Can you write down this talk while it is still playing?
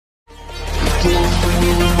A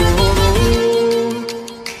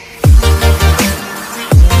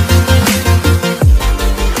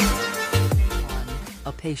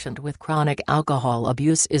patient with chronic alcohol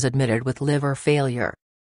abuse is admitted with liver failure.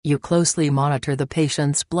 You closely monitor the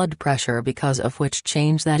patient's blood pressure because of which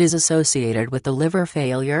change that is associated with the liver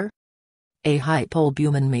failure. A.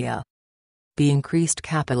 Hypobuminemia. B. Increased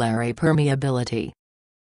capillary permeability.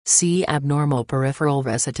 C. Abnormal peripheral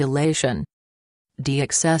vasodilation. D.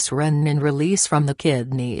 Excess renin release from the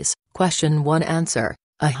kidneys. Question 1 Answer.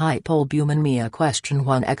 A. Hypobuminemia. Question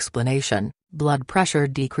 1 Explanation. Blood pressure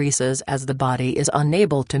decreases as the body is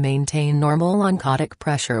unable to maintain normal oncotic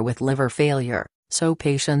pressure with liver failure, so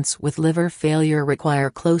patients with liver failure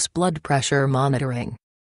require close blood pressure monitoring.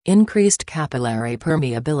 Increased capillary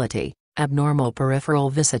permeability, abnormal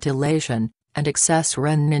peripheral vasodilation, and excess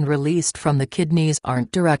renin released from the kidneys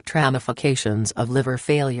aren't direct ramifications of liver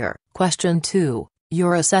failure. Question 2.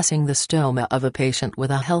 You're assessing the stoma of a patient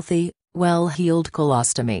with a healthy, well-healed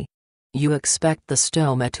colostomy. You expect the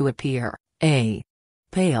stoma to appear A.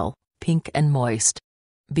 Pale, pink and moist.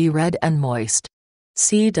 B. Red and moist.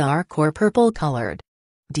 C. Dark or purple colored.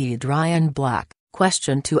 D. Dry and black.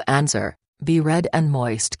 Question 2 Answer. B. Red and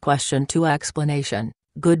moist. Question 2 Explanation.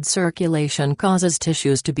 Good circulation causes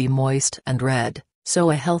tissues to be moist and red, so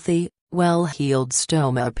a healthy, well-healed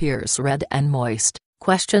stoma appears red and moist.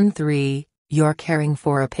 Question 3. You're caring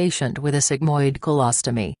for a patient with a sigmoid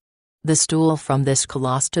colostomy. The stool from this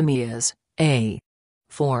colostomy is A.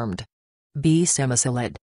 Formed. B.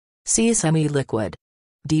 Semisolid. C. Semi-liquid.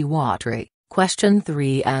 D. Watery. Question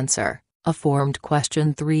 3 Answer. A formed.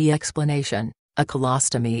 Question 3 Explanation. A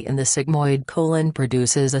colostomy in the sigmoid colon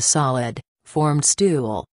produces a solid, formed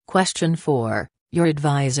stool. Question 4. You're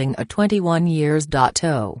advising a 21 years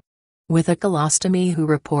old with a colostomy who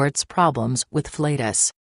reports problems with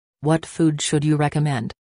flatus. What food should you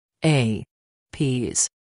recommend? A. Peas.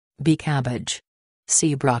 B. Cabbage.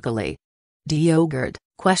 C. Broccoli. D. Yogurt.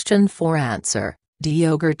 Question 4 Answer. D.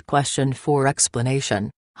 Yogurt. Question 4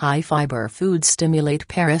 Explanation. High-fiber foods stimulate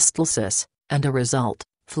peristalsis, and a result,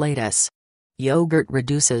 flatus. Yogurt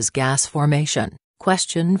reduces gas formation.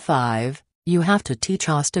 Question 5. You have to teach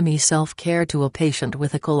ostomy self-care to a patient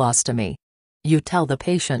with a colostomy. You tell the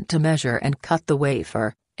patient to measure and cut the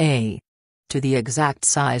wafer, A. to the exact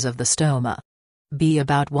size of the stoma. B.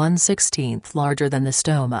 About 1/16 larger than the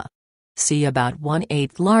stoma. C. About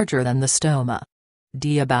 1/8 larger than the stoma.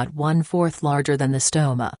 D. About 1/4 larger than the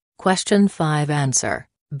stoma. Question 5 Answer.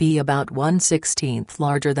 B. About 1/16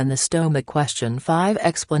 larger than the stoma. Question 5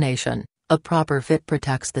 Explanation. A proper fit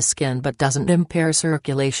protects the skin but doesn't impair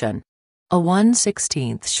circulation. A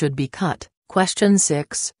 1/16 should be cut. Question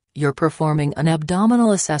 6. You're performing an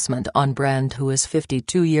abdominal assessment on Brand who is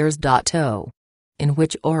 52 years old. In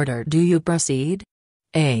which order do you proceed?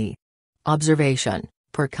 A. Observation,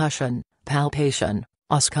 percussion, palpation,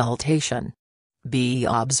 auscultation. B.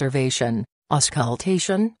 Observation,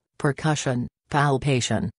 auscultation, percussion,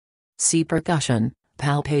 palpation. C. Percussion,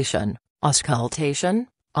 palpation, auscultation,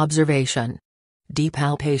 observation. D.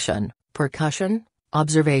 Palpation, percussion,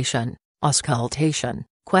 observation, auscultation.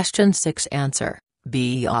 Question 6 Answer.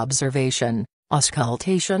 B. Observation,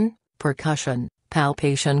 auscultation, percussion,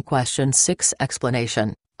 palpation. Question 6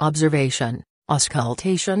 Explanation. Observation,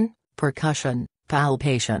 auscultation, percussion,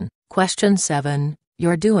 palpation. Question 7.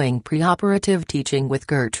 You're doing preoperative teaching with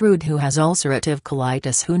Gertrude who has ulcerative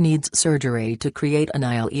colitis who needs surgery to create an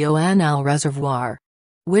ileoanal reservoir.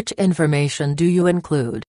 Which information do you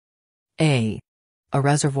include? A. A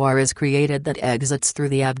reservoir is created that exits through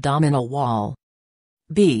the abdominal wall.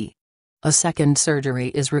 B. A second surgery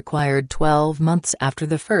is required 12 months after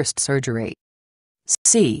the first surgery.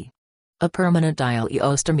 C. A permanent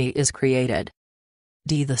ileostomy is created.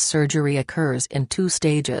 D. The surgery occurs in 2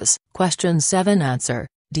 stages. Question 7 Answer.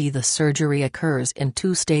 D. The surgery occurs in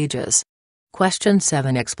 2 stages. Question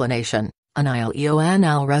 7 Explanation. An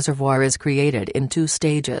ileoanal reservoir is created in 2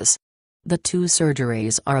 stages. The 2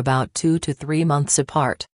 surgeries are about 2 to 3 months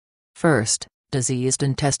apart. First, diseased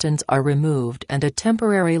intestines are removed and a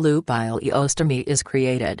temporary loop ileostomy is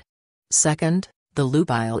created. Second, the loop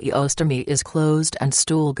ileostomy is closed and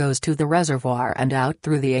stool goes to the reservoir and out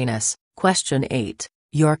through the anus. Question 8.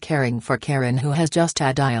 You're caring for Karen who has just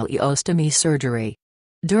had ileostomy surgery.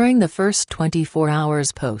 During the first 24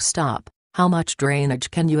 hours post-op, how much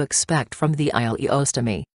drainage can you expect from the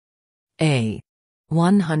ileostomy? A.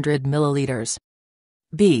 100 milliliters.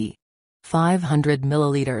 B. 500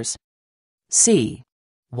 milliliters. C.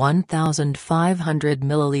 1,500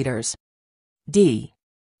 milliliters. D.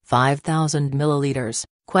 5,000 milliliters.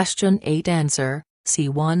 Question 8 Answer. C.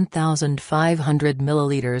 1,500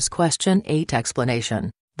 milliliters. Question 8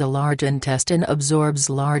 Explanation. The large intestine absorbs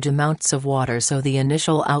large amounts of water, so the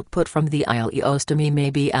initial output from the ileostomy may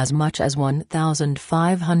be as much as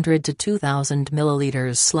 1,500 to 2,000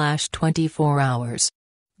 milliliters/24 hours.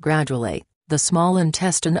 Gradually, the small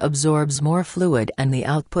intestine absorbs more fluid and the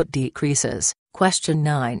output decreases. Question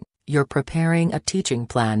 9. You're preparing a teaching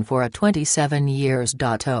plan for a 27 years.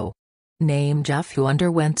 Name Jeff who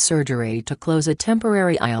underwent surgery to close a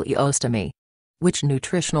temporary ileostomy. Which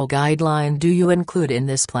nutritional guideline do you include in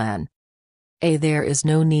this plan? A. There is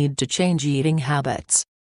no need to change eating habits.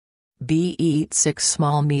 B. Eat 6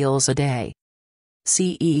 small meals a day.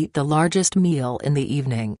 C. Eat the largest meal in the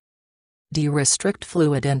evening. D. Restrict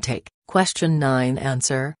fluid intake. Question 9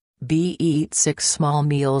 Answer. B. Eat 6 small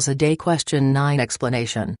meals a day. Question 9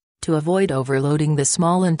 Explanation. To avoid overloading the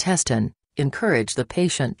small intestine, encourage the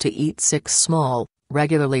patient to eat 6 small,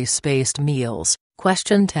 regularly spaced meals.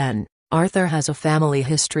 Question 10. Arthur has a family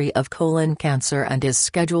history of colon cancer and is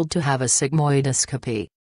scheduled to have a sigmoidoscopy.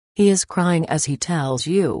 He is crying as he tells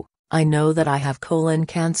you, "I know that I have colon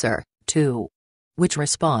cancer, too." Which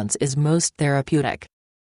response is most therapeutic?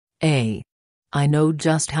 A. I know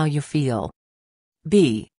just how you feel.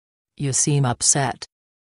 B. You seem upset.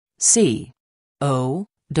 C. Oh,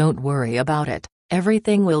 don't worry about it,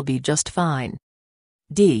 everything will be just fine.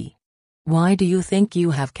 D. Why do you think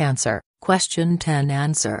you have cancer? Question 10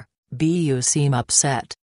 Answer. B. You seem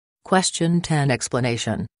upset. Question 10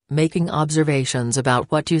 Explanation. Making observations about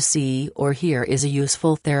what you see or hear is a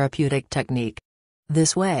useful therapeutic technique.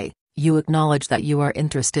 This way, you acknowledge that you are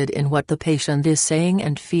interested in what the patient is saying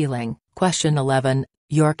and feeling. Question 11.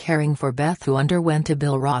 You're caring for Beth who underwent a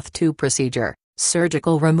Billroth II procedure,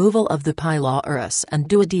 surgical removal of the pylorus and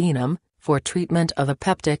duodenum, for treatment of a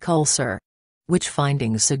peptic ulcer. Which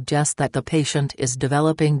findings suggest that the patient is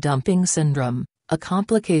developing dumping syndrome, a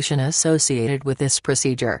complication associated with this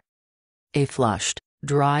procedure? A. Flushed,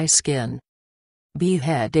 dry skin. B.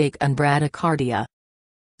 Headache and bradycardia.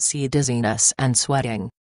 C. Dizziness and sweating.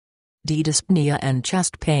 D. Dyspnea and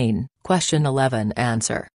chest pain. Question 11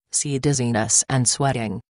 Answer. C. Dizziness and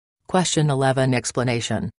sweating. Question 11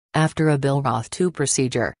 Explanation. After a Billroth II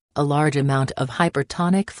procedure, a large amount of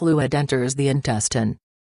hypertonic fluid enters the intestine.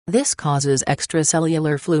 This causes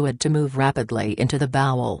extracellular fluid to move rapidly into the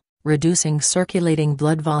bowel, reducing circulating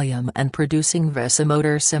blood volume and producing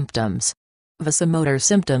vasomotor symptoms. Vasomotor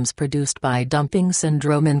symptoms produced by dumping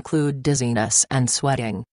syndrome include dizziness and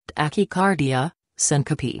sweating, tachycardia,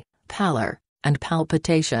 syncope, pallor, and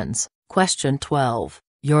palpitations. Question 12.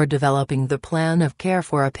 You're developing the plan of care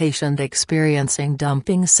for a patient experiencing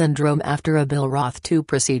dumping syndrome after a Billroth II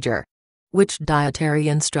procedure. Which dietary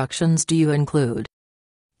instructions do you include?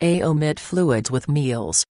 A. Omit fluids with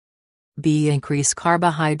meals. B. Increase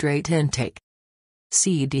carbohydrate intake.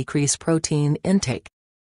 C. Decrease protein intake.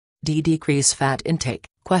 D. Decrease fat intake.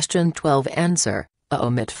 Question 12 Answer. A.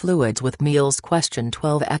 Omit fluids with meals. Question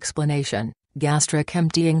 12 Explanation. Gastric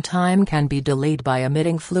emptying time can be delayed by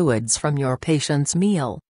omitting fluids from your patient's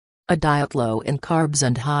meal. A diet low in carbs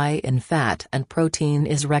and high in fat and protein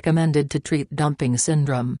is recommended to treat dumping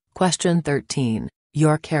syndrome. Question 13.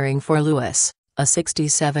 You're caring for Louis, a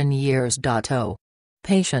 67 years old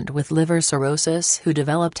patient with liver cirrhosis who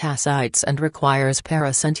developed ascites and requires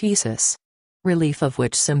paracentesis. Relief of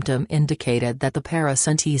which symptom indicated that the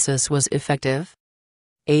paracentesis was effective?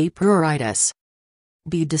 A. Pruritus.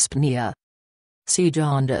 B. Dyspnea. C.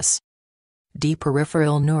 Jaundice. D.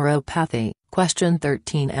 Peripheral neuropathy. Question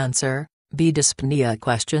 13 Answer. B. Dyspnea.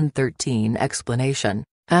 Question 13 Explanation.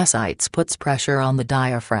 Ascites puts pressure on the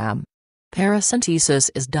diaphragm. Paracentesis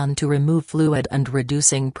is done to remove fluid and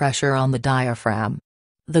reducing pressure on the diaphragm.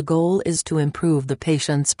 The goal is to improve the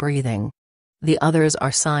patient's breathing. The others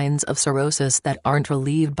are signs of cirrhosis that aren't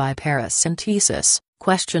relieved by paracentesis.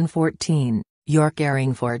 Question 14. You're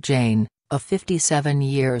caring for Jane, a 57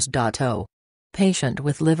 years old patient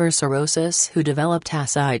with liver cirrhosis who developed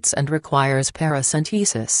ascites and requires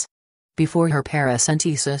paracentesis. Before her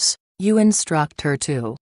paracentesis, you instruct her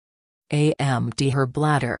to A. Empty her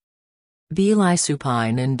bladder. B. Lie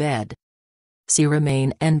supine in bed. C.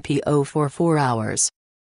 Remain NPO for 4 hours.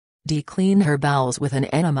 D. Clean her bowels with an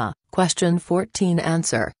enema. Question 14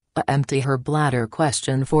 Answer. A. Empty her bladder.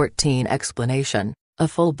 Question 14 Explanation. A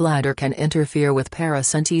full bladder can interfere with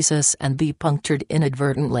paracentesis and be punctured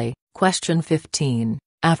inadvertently. Question 15.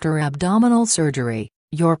 After abdominal surgery,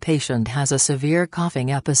 your patient has a severe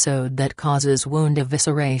coughing episode that causes wound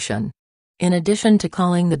evisceration. In addition to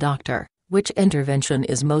calling the doctor, which intervention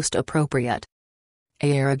is most appropriate?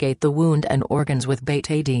 A. Irrigate the wound and organs with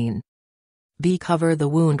betadine. B. Cover the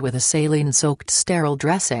wound with a saline-soaked sterile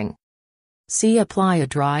dressing. C. Apply a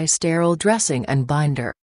dry sterile dressing and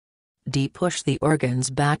binder. D. Push the organs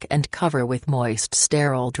back and cover with moist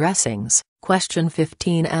sterile dressings. Question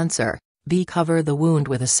 15 Answer. B. Cover the wound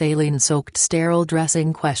with a saline-soaked sterile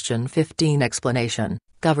dressing. Question 15 Explanation.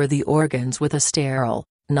 Cover the organs with a sterile,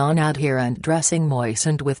 non-adherent dressing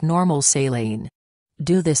moistened with normal saline.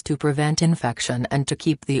 Do this to prevent infection and to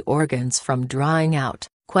keep the organs from drying out.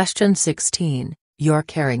 Question 16. You're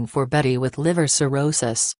caring for Betty with liver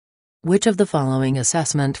cirrhosis. Which of the following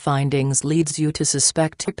assessment findings leads you to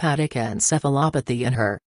suspect hepatic encephalopathy in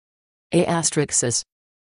her? A. Asterixis.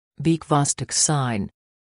 B. Kvostek's sign.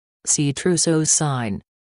 C. Trousseau's sign.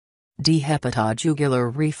 D.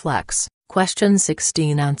 Hepatojugular reflex. Question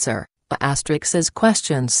 16 Answer. Asterixis.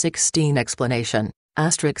 Question 16 Explanation.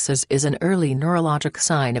 Asterixis is an early neurologic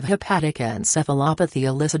sign of hepatic encephalopathy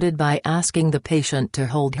elicited by asking the patient to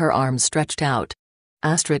hold her arms stretched out.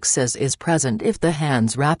 Asterixis is present if the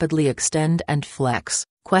hands rapidly extend and flex.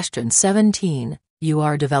 Question 17. You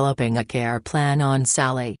are developing a care plan on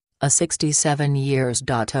Sally, a 67 years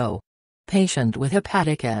old patient with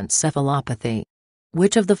hepatic encephalopathy.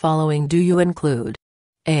 Which of the following do you include?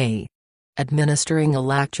 A. Administering a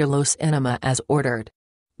lactulose enema as ordered.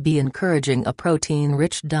 B. Encouraging a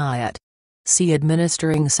protein-rich diet. C.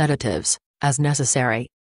 Administering sedatives, as necessary.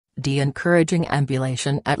 D. Encouraging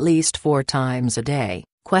ambulation at least 4 times a day.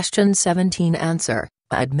 Question 17 Answer.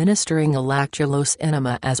 Administering a lactulose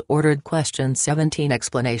enema as ordered. Question 17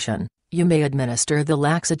 Explanation. You may administer the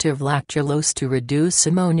laxative lactulose to reduce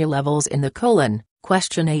ammonia levels in the colon.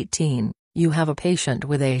 Question 18. You have a patient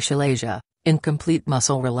with achalasia, incomplete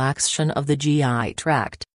muscle relaxation of the GI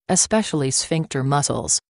tract, especially sphincter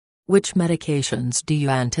muscles. Which medications do you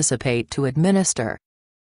anticipate to administer?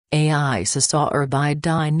 A. Isosaurbide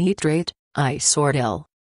dinitrate, Isordil.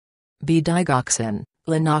 B. Digoxin,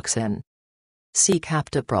 Linoxin. C.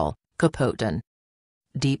 Captopril, Capoten.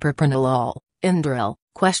 D. Propranolol, Indril.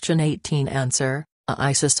 Question 18 Answer.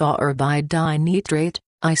 Isosaurbide dinitrate,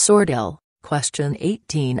 Isordil. Question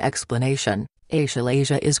 18 Explanation.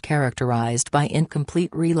 Achalasia is characterized by incomplete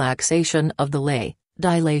relaxation of the lay,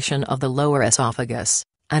 dilation of the lower esophagus,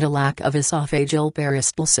 and a lack of esophageal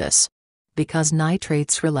peristalsis. Because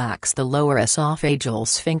nitrates relax the lower esophageal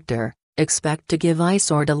sphincter, expect to give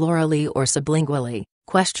Isordil orally or sublingually.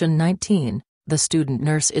 Question 19. The student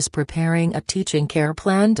nurse is preparing a teaching care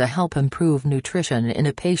plan to help improve nutrition in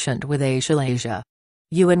a patient with achalasia.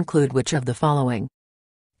 You include which of the following?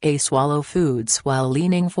 A. Swallow foods while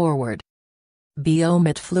leaning forward. B.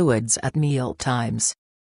 Omit fluids at meal times.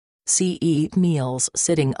 C. Eat meals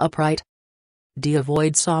sitting upright. D.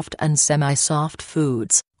 Avoid soft and semi-soft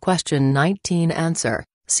foods. Question 19 Answer.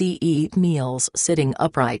 C. Eat meals sitting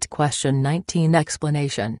upright. Question 19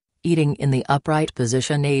 Explanation. Eating in the upright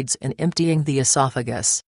position aids in emptying the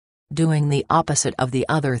esophagus. Doing the opposite of the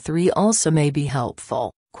other 3 also may be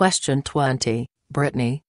helpful. Question 20.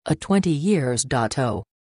 Brittany, a 20 years old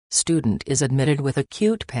student is admitted with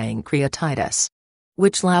acute pancreatitis.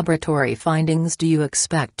 Which laboratory findings do you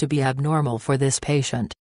expect to be abnormal for this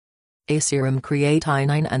patient? A. Serum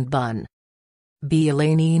creatinine and BUN. B.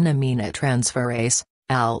 Alanine aminotransferase,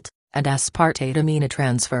 ALT, and aspartate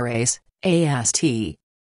aminotransferase, AST.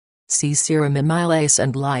 C. Serum amylase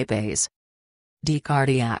and lipase. D.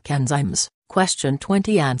 Cardiac enzymes. Question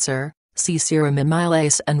 20 Answer. C. Serum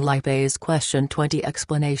amylase and lipase. Question 20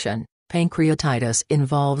 Explanation. Pancreatitis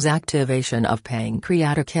involves activation of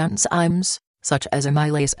pancreatic enzymes, such as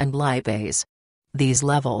amylase and lipase. These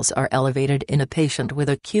levels are elevated in a patient with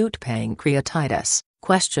acute pancreatitis.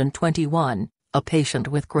 Question 21. A patient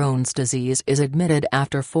with Crohn's disease is admitted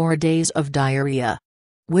after 4 days of diarrhea.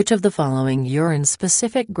 Which of the following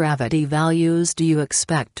urine-specific gravity values do you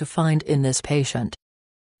expect to find in this patient?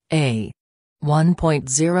 A.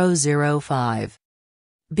 1.005.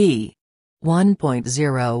 B.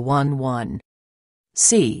 1.011.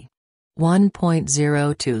 C.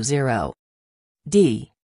 1.020.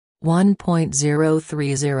 D.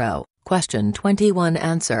 1.030. Question 21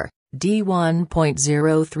 Answer. D.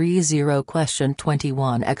 1.030. Question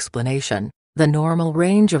 21 Explanation. The normal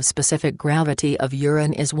range of specific gravity of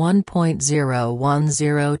urine is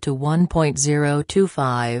 1.010 to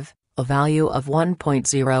 1.025, a value of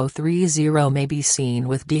 1.030 may be seen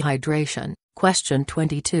with dehydration. Question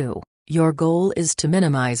 22. Your goal is to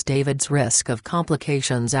minimize David's risk of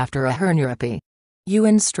complications after a herniorrhaphy. You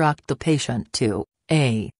instruct the patient to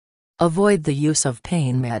A. Avoid the use of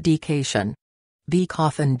pain medication. B.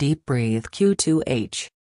 Cough and deep breathe Q2H.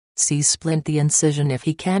 C. Splint the incision if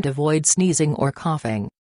he can't avoid sneezing or coughing.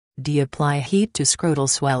 D. Apply heat to scrotal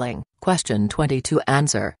swelling. Question 22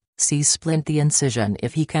 Answer. C. Splint the incision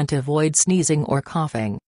if he can't avoid sneezing or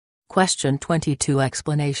coughing. Question 22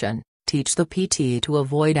 Explanation. Teach the PT to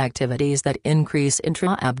avoid activities that increase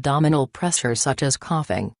intra-abdominal pressure such as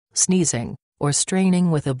coughing, sneezing, or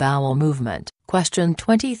straining with a bowel movement. Question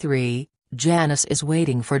 23. Janice is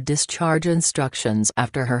waiting for discharge instructions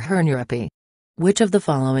after her herniorrhapy. Which of the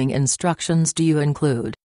following instructions do you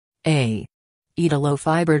include? A. Eat a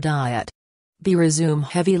low-fiber diet. B. Resume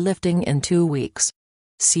heavy lifting in 2 weeks.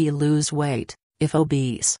 C. Lose weight, if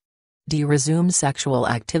obese. D. Resume sexual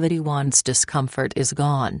activity once discomfort is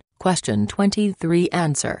gone. Question 23.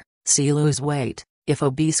 Answer: C. Lose weight, if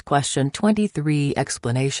obese. Question 23.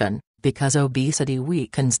 Explanation: because obesity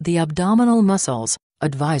weakens the abdominal muscles,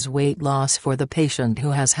 advise weight loss for the patient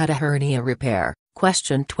who has had a hernia repair.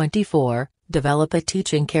 Question 24. Develop a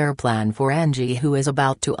teaching care plan for Angie who is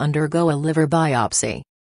about to undergo a liver biopsy.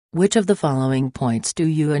 Which of the following points do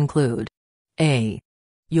you include? A.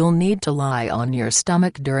 You'll need to lie on your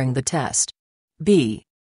stomach during the test. B.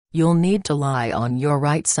 You'll need to lie on your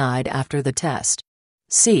right side after the test.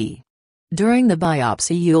 C. During the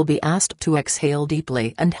biopsy you'll be asked to exhale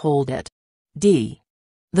deeply and hold it. D.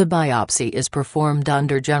 The biopsy is performed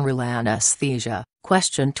under general anesthesia.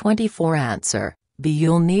 Question 24. Answer: B.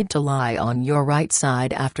 You'll need to lie on your right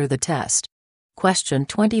side after the test. Question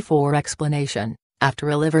 24. Explanation: after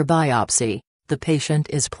a liver biopsy, the patient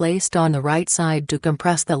is placed on the right side to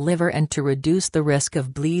compress the liver and to reduce the risk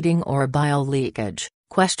of bleeding or bile leakage.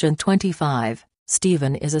 Question 25.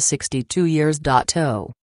 Stephen is a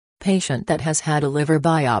 62-years-old patient that has had a liver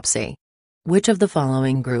biopsy. Which of the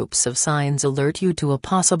following groups of signs alert you to a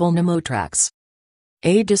possible pneumothorax?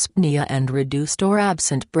 A. Dyspnea and reduced or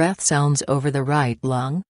absent breath sounds over the right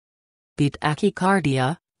lung. B.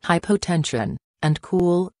 Tachycardia, hypotension, and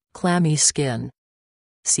cool, clammy skin.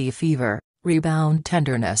 C. Fever, rebound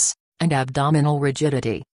tenderness, and abdominal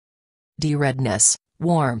rigidity. D. Redness,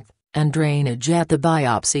 warmth, and drainage at the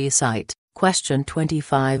biopsy site. Question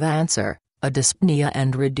 25. Answer: a dyspnea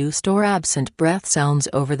and reduced or absent breath sounds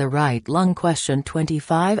over the right lung. Question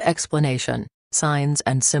 25. Explanation: signs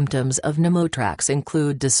and symptoms of pneumothorax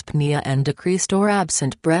include dyspnea and decreased or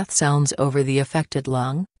absent breath sounds over the affected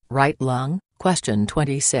lung, right lung. Question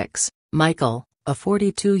 26. Michael, a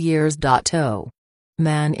 42-years-old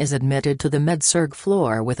man is admitted to the med-surg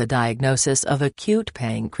floor with a diagnosis of acute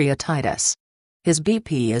pancreatitis. His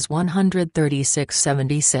BP is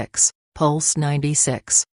 136/76, pulse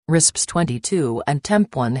 96, RISPs 22 and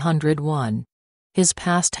temp 101. His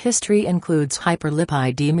past history includes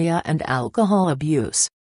hyperlipidemia and alcohol abuse.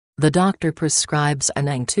 The doctor prescribes an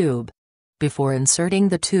NCLEX tube. Before inserting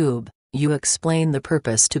the tube, you explain the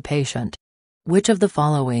purpose to patient. Which of the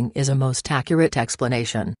following is a most accurate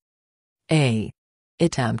explanation? A.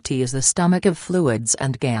 It empties the stomach of fluids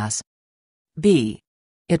and gas. B.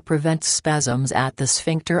 It prevents spasms at the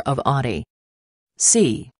sphincter of Oddi.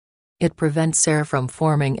 C. It prevents air from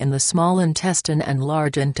forming in the small intestine and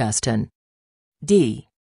large intestine. D.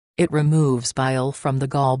 It removes bile from the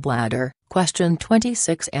gallbladder. Question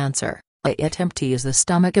 26. Answer: A. It empties the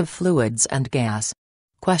stomach of fluids and gas.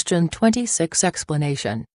 Question 26.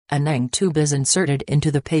 Explanation: an NCLEX tube is inserted into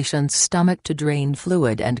the patient's stomach to drain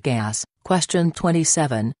fluid and gas. Question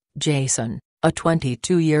 27. Jason, a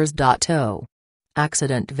 22-years-old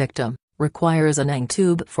accident victim, requires an NCLEX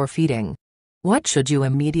tube for feeding. What should you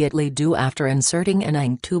immediately do after inserting an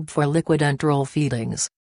NCLEX tube for liquid enteral feedings?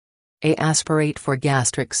 A. Aspirate for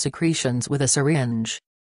gastric secretions with a syringe.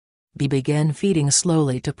 B. Begin feeding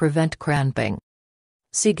slowly to prevent cramping.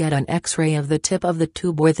 C. Get an X-ray of the tip of the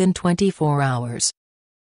tube within 24 hours.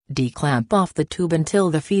 D. Clamp off the tube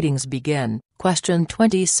until the feedings begin. Question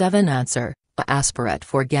 27. Answer: A. Aspirate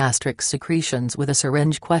for gastric secretions with a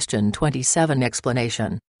syringe. Question 27.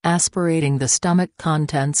 Explanation: aspirating the stomach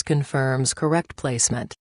contents confirms correct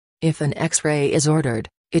placement. If an X-ray is ordered,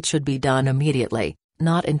 it should be done immediately,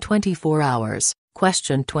 not in 24 hours.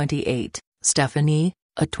 Question 28. Stephanie,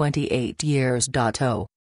 a 28-years-old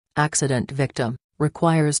accident victim,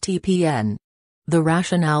 requires TPN. The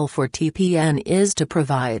rationale for TPN is to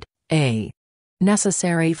provide A.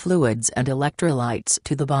 necessary fluids and electrolytes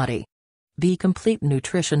to the body. B. complete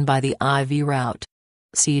nutrition by the IV route.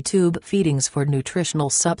 C. tube feedings for nutritional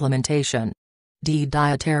supplementation. D.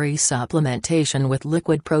 dietary supplementation with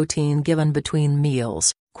liquid protein given between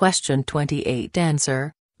meals. Question 28.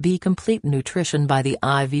 Answer: B. complete nutrition by the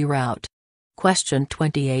IV route. Question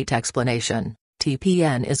 28. Explanation: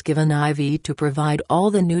 TPN is given IV to provide all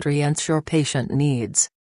the nutrients your patient needs.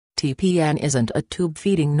 TPN isn't a tube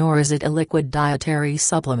feeding nor is it a liquid dietary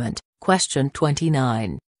supplement. Question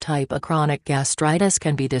 29. Type A chronic gastritis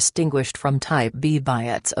can be distinguished from type B by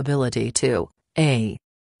its ability to A.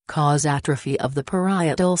 cause atrophy of the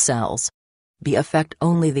parietal cells. B. affect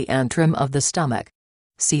only the antrum of the stomach.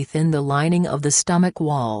 C. Thin the lining of the stomach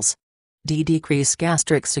walls. D. Decrease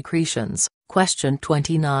gastric secretions. Question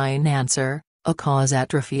 29 Answer: a cause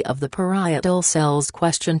atrophy of the parietal cells.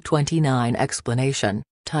 Question 29 Explanation: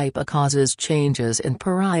 type A causes changes in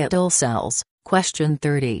parietal cells. Question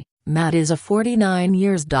 30 Matt is a 49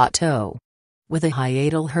 years old with a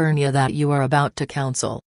hiatal hernia that you are about to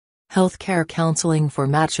counsel. Healthcare counseling for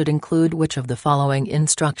Matt should include which of the following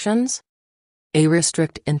instructions? A.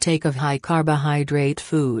 Restrict intake of high carbohydrate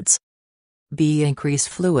foods. B. Increase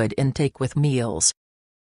fluid intake with meals.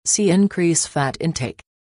 C. Increase fat intake.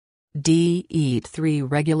 D. Eat 3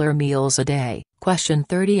 regular meals a day. Question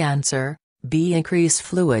 30 Answer: B. Increase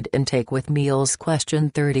fluid intake with meals. Question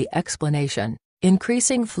 30 Explanation: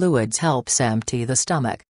 increasing fluids helps empty the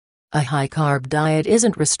stomach. A high-carb diet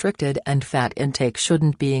isn't restricted and fat intake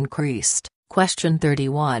shouldn't be increased. Question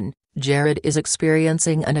 31 Jared is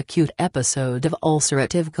experiencing an acute episode of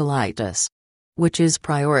ulcerative colitis. Which is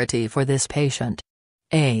priority for this patient?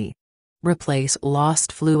 A. Replace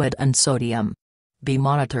lost fluid and sodium. B.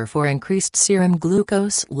 Monitor for increased serum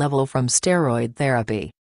glucose level from steroid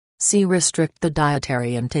therapy. C. Restrict the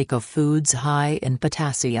dietary intake of foods high in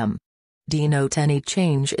potassium. D. Note any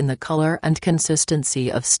change in the color and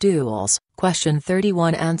consistency of stools. Question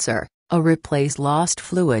 31 Answer: A. Replace lost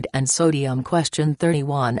fluid and sodium. Question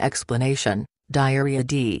 31 Explanation: diarrhea.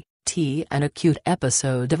 D. T. An acute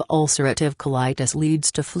episode of ulcerative colitis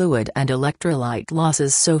leads to fluid and electrolyte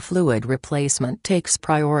losses, so fluid replacement takes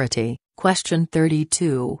priority. Question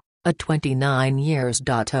 32 A 29 years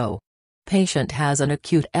old patient has an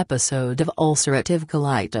acute episode of ulcerative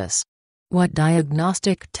colitis. What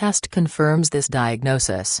diagnostic test confirms this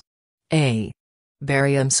diagnosis? A.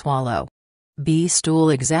 Barium swallow. B.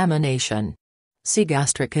 Stool examination. C.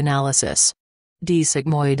 Gastric analysis. D.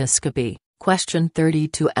 Sigmoidoscopy. Question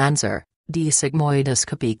 32 Answer: D.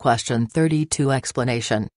 Sigmoidoscopy. Question 32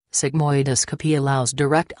 Explanation: sigmoidoscopy allows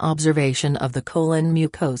direct observation of the colon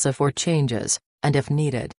mucosa for changes, and if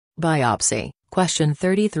needed, biopsy. Question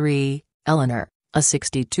 33 Eleanor, a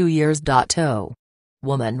 62 years old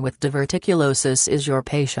woman with diverticulosis is your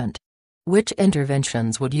patient. Which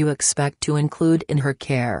interventions would you expect to include in her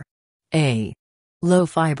care? A.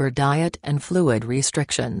 Low-fiber diet and fluid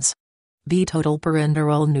restrictions. B. Total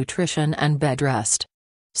parenteral nutrition and bed rest.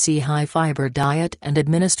 C. High-fiber diet and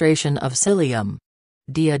administration of psyllium.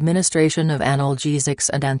 D. Administration of analgesics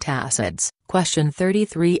and antacids. Question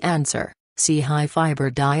 33 Answer: C. High-fiber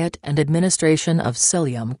diet and administration of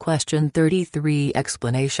psyllium. Question 33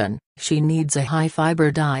 Explanation: she needs a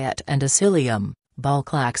high-fiber diet and a psyllium,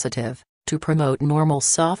 bulk laxative, to promote normal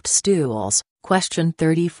soft stools. Question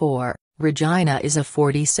 34 Regina is a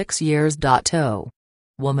 46 years old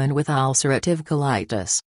woman with ulcerative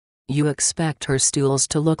colitis. You expect her stools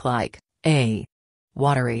to look like: A.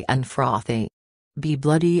 Watery and frothy. B.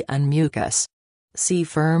 Bloody and mucus. C.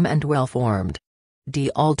 Firm and well-formed.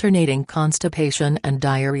 D. Alternating constipation and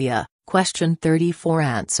diarrhea. Question 34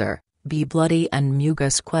 Answer: B. Bloody and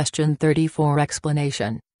mucus. Question 34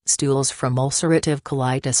 Explanation: stools from ulcerative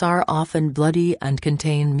colitis are often bloody and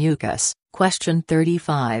contain mucus. Question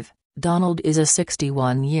 35 Donald is a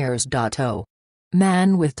 61 years old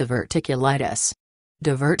man with diverticulitis.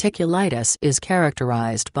 Diverticulitis is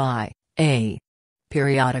characterized by: A.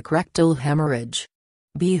 Periodic rectal hemorrhage.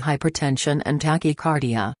 B. Hypertension and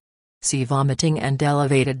tachycardia. C. Vomiting and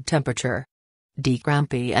elevated temperature. D.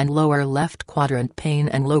 Crampy and lower left quadrant pain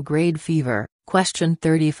and low-grade fever. Question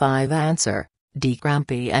 35 Answer: D.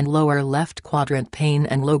 Crampy and lower left quadrant pain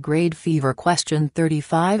and low-grade fever. Question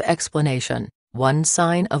 35 Explanation: one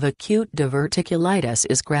sign of acute diverticulitis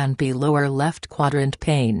is crampy lower left quadrant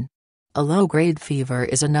pain. A low-grade fever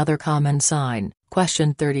is another common sign.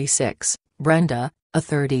 Question 36 Brenda, a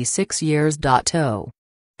 36 years old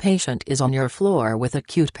patient is on your floor with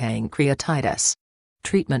acute pancreatitis.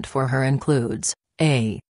 Treatment for her includes: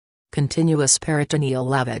 A. Continuous peritoneal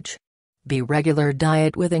lavage. B. Regular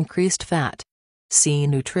diet with increased fat. C.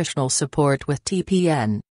 Nutritional support with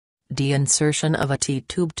TPN. D. Insertion of a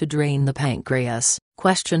T-tube to drain the pancreas.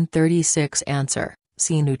 Question 36 Answer: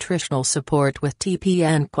 C. Nutritional support with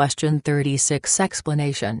TPN. Question 36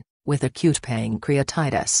 Explanation: with acute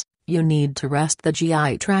pancreatitis, you need to rest the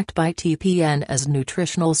GI tract by TPN as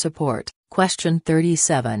nutritional support. Question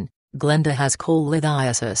 37 Glenda has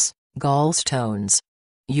cholelithiasis, gallstones.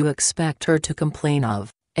 You expect her to complain of: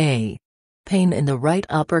 A. Pain in the right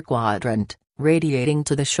upper quadrant, radiating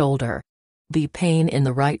to the shoulder. B. Pain in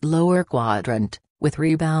the right lower quadrant, with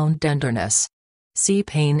rebound tenderness. C.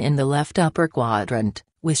 Pain in the left upper quadrant,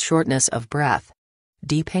 with shortness of breath.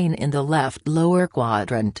 D. Pain in the left lower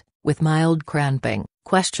quadrant, with mild cramping.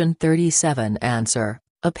 Question 37 Answer: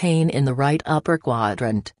 A pain in the right upper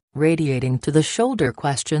quadrant, radiating to the shoulder.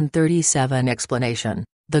 Question 37 explanation.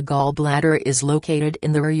 The gallbladder is located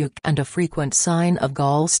in the rear and a frequent sign of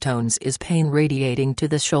gallstones is pain radiating to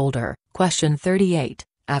the shoulder. Question 38.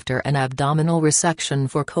 After an abdominal resection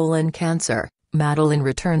for colon cancer, Madeline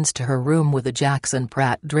returns to her room with a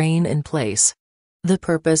Jackson-Pratt drain in place. The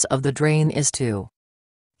purpose of the drain is to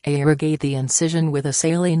A. Irrigate the incision with a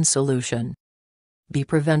saline solution. B.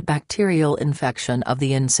 Prevent bacterial infection of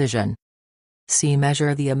the incision. C.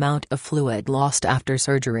 Measure the amount of fluid lost after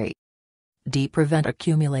surgery. D. Prevent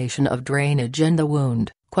accumulation of drainage in the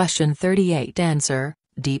wound. Question 38 Answer,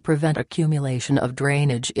 D. Prevent accumulation of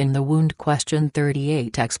drainage in the wound. Question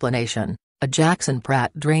 38 Explanation. A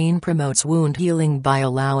Jackson-Pratt drain promotes wound healing by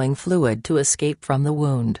allowing fluid to escape from the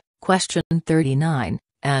wound. Question 39,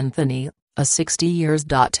 Anthony, a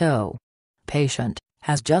 60-years-old patient,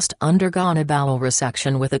 has just undergone a bowel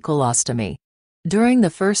resection with a colostomy. During the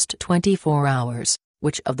first 24 hours,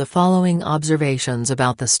 which of the following observations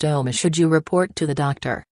about the stoma should you report to the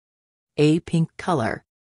doctor? A. Pink color.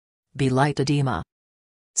 B. Light edema.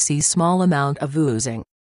 C. Small amount of oozing.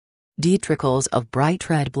 D. Trickles of bright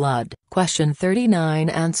red blood. Question 39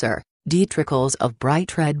 Answer, D. Trickles of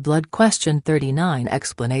bright red blood. Question 39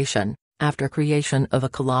 Explanation. After creation of a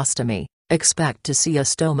colostomy, expect to see a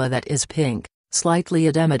stoma that is pink, slightly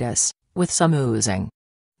edematous, with some oozing.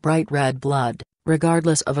 Bright red blood,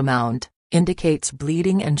 regardless of amount, indicates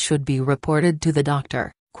bleeding and should be reported to the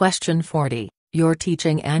doctor. Question 40. You're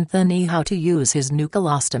teaching Anthony how to use his new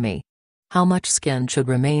colostomy. How much skin should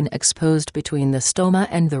remain exposed between the stoma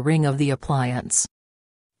and the ring of the appliance?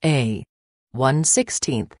 A.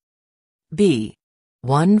 1/16. B.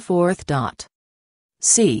 1/4.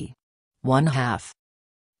 C. 1/2.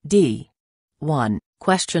 D. 1.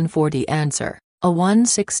 Question 40 Answer, a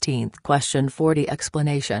 1/16. Question 40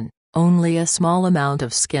 Explanation. Only a small amount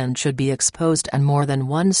of skin should be exposed and more than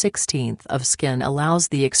 1/16 of skin allows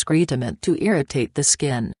the excrement to irritate the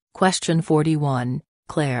skin. Question 41,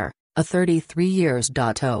 Claire, a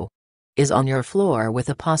 33-years-old, is on your floor with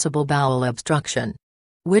a possible bowel obstruction.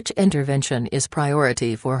 Which intervention is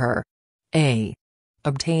priority for her? A.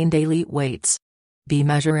 Obtain daily weights. B.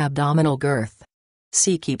 Measure abdominal girth.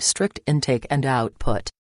 C. Keep strict intake and output.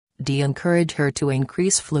 D. Encourage her to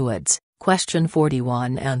increase fluids. Question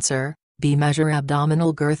 41 Answer, B. Measure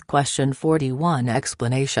abdominal girth. Question 41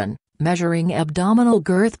 Explanation. Measuring abdominal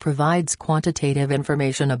girth provides quantitative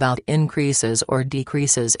information about increases or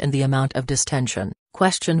decreases in the amount of distension.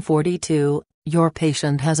 Question 42. Your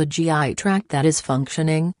patient has a GI tract that is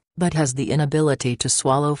functioning, but has the inability to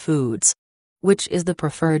swallow foods. Which is the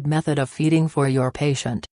preferred method of feeding for your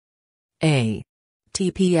patient? A.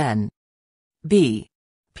 TPN. B.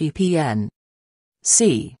 PPN.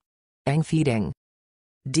 C. Feeding.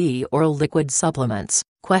 D. Oral liquid supplements.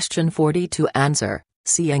 Question 42 Answer,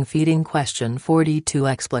 C. Feeding. Question 42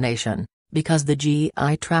 Explanation. Because the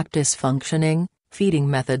GI tract is functioning, feeding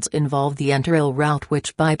methods involve the enteral route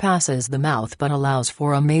which bypasses the mouth but allows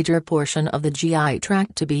for a major portion of the GI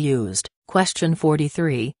tract to be used. Question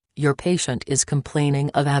 43. Your patient is complaining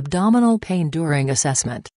of abdominal pain during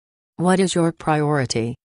assessment. What is your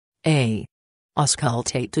priority? A.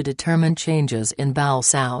 Auscultate to determine changes in bowel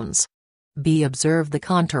sounds. B. Observe the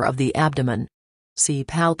contour of the abdomen. C.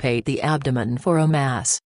 Palpate the abdomen for a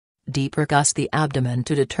mass. D. Percuss the abdomen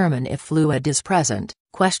to determine if fluid is present.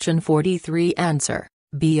 Question 43 Answer,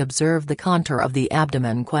 B. Observe the contour of the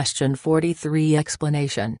abdomen. Question 43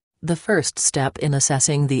 Explanation. The first step in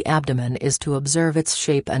assessing the abdomen is to observe its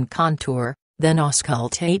shape and contour, then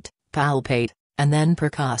auscultate, palpate, and then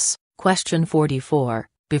percuss. Question 44.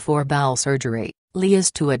 Before bowel surgery, Lee is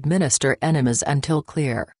to administer enemas until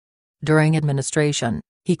clear. During administration,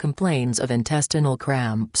 he complains of intestinal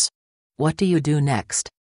cramps. What do you do next?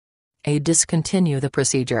 A. Discontinue the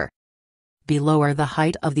procedure. B. Lower the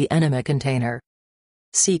height of the enema container.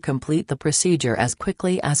 C. Complete the procedure as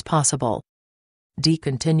quickly as possible. D.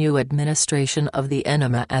 Continue administration of the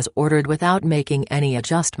enema as ordered without making any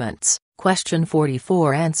adjustments. Question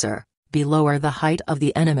 44 Answer, B. Lower the height of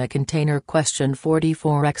the enema container. Question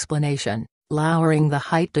 44 Explanation. Lowering the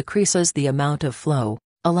height decreases the amount of flow,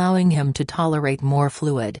 allowing him to tolerate more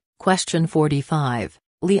fluid. Question 45.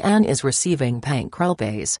 Leanne is receiving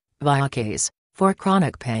pancrelpase, Viacase, for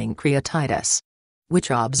chronic pancreatitis.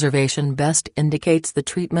 Which observation best indicates the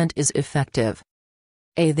treatment is effective?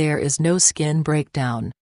 A. There is no skin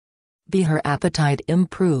breakdown. B. Her appetite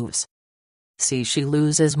improves. C. She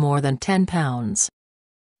loses more than 10 pounds.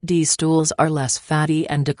 D. Stools are less fatty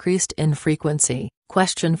and decreased in frequency.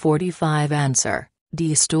 Question 45 Answer,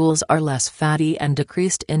 D. Stools are less fatty and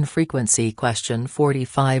decreased in frequency. Question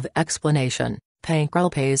 45 Explanation.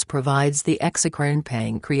 Pancrelipase provides the exocrine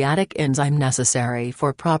pancreatic enzyme necessary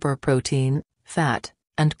for proper protein, fat,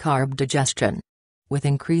 and carb digestion. With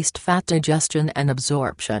increased fat digestion and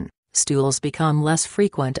absorption, stools become less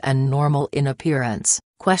frequent and normal in appearance.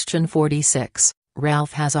 Question 46.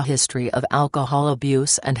 Ralph has a history of alcohol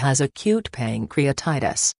abuse and has acute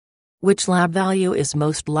pancreatitis. Which lab value is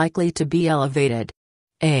most likely to be elevated?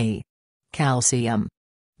 A. Calcium.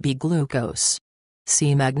 B. Glucose.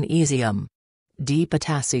 C. Magnesium. D.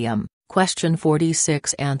 Potassium. Question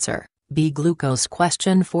 46. Answer: B. Glucose.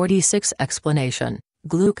 Question 46. Explanation: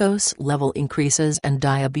 glucose level increases and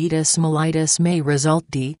diabetes mellitus may result.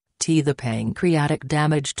 D. T. The pancreatic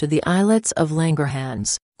damage to the islets of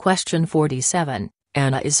Langerhans. Question 47.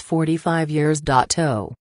 Anna is 45 years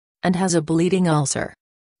old and has a bleeding ulcer.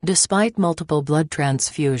 Despite multiple blood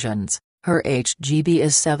transfusions, her HGB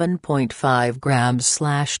is 7.5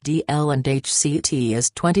 grams/dl and HCT is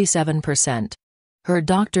 27%. Her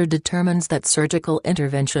doctor determines that surgical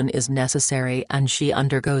intervention is necessary and she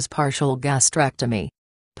undergoes partial gastrectomy.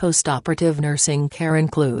 Postoperative nursing care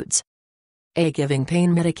includes: A. Giving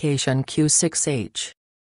pain medication Q6H.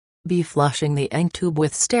 B. Flushing the ENG tube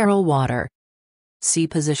with sterile water. C.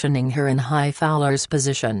 Positioning her in high Fowler's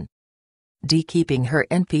position. D. Keeping her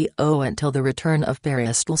NPO until the return of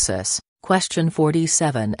peristalsis. Question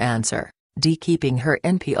 47. Answer: D. Keeping her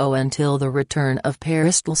NPO until the return of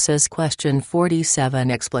peristalsis. Question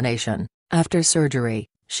 47. Explanation: after surgery,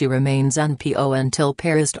 she remains NPO until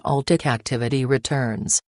peristaltic activity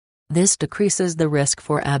returns. This decreases the risk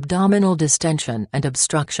for abdominal distension and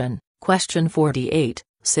obstruction. Question 48.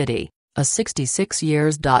 City, a 66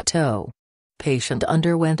 years old patient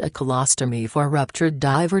underwent a colostomy for ruptured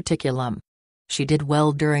diverticulum. She did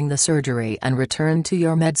well during the surgery and returned to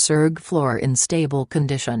your med-surg floor in stable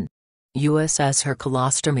condition. You assess her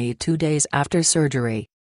colostomy 2 days after surgery.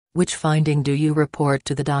 Which finding do you report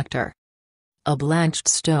to the doctor? A. Blanched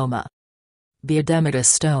stoma. B. Edematous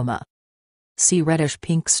stoma. C.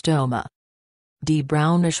 Reddish-pink stoma. D.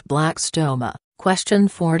 Brownish-black stoma. Question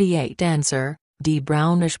 48. Answer: D.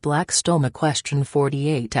 Brownish-black stoma. Question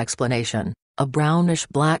 48. Explanation: a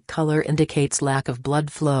brownish-black color indicates lack of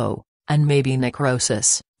blood flow, and maybe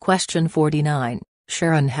necrosis. Question 49.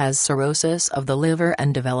 Sharon has cirrhosis of the liver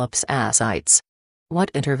and develops ascites. What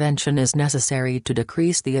intervention is necessary to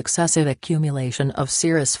decrease the excessive accumulation of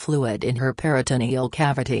serous fluid in her peritoneal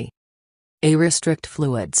cavity? A. Restrict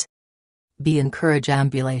fluids. B. Encourage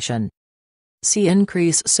ambulation. C.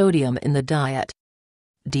 Increase sodium in the diet.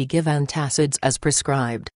 D. Give antacids as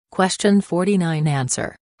prescribed. Question 49.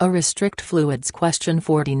 Answer: A. Restrict fluids. Question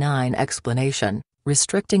 49. Explanation: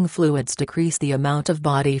 restricting fluids decrease the amount of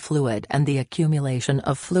body fluid and the accumulation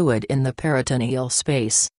of fluid in the peritoneal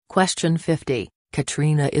space. Question 50.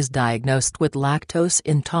 Katrina is diagnosed with lactose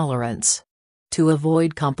intolerance. To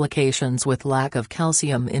avoid complications with lack of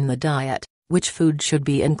calcium in the diet, which food should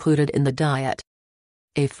be included in the diet?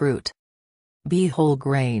 A. Fruit. B. Whole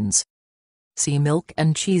grains. C. Milk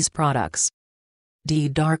and cheese products. D.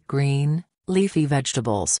 Dark green, leafy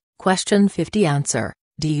vegetables. Question 50. Answer: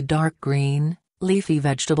 D. Dark green, leafy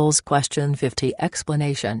vegetables. Question 50.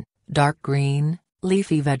 Explanation: dark green,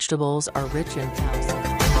 leafy vegetables are rich in calcium.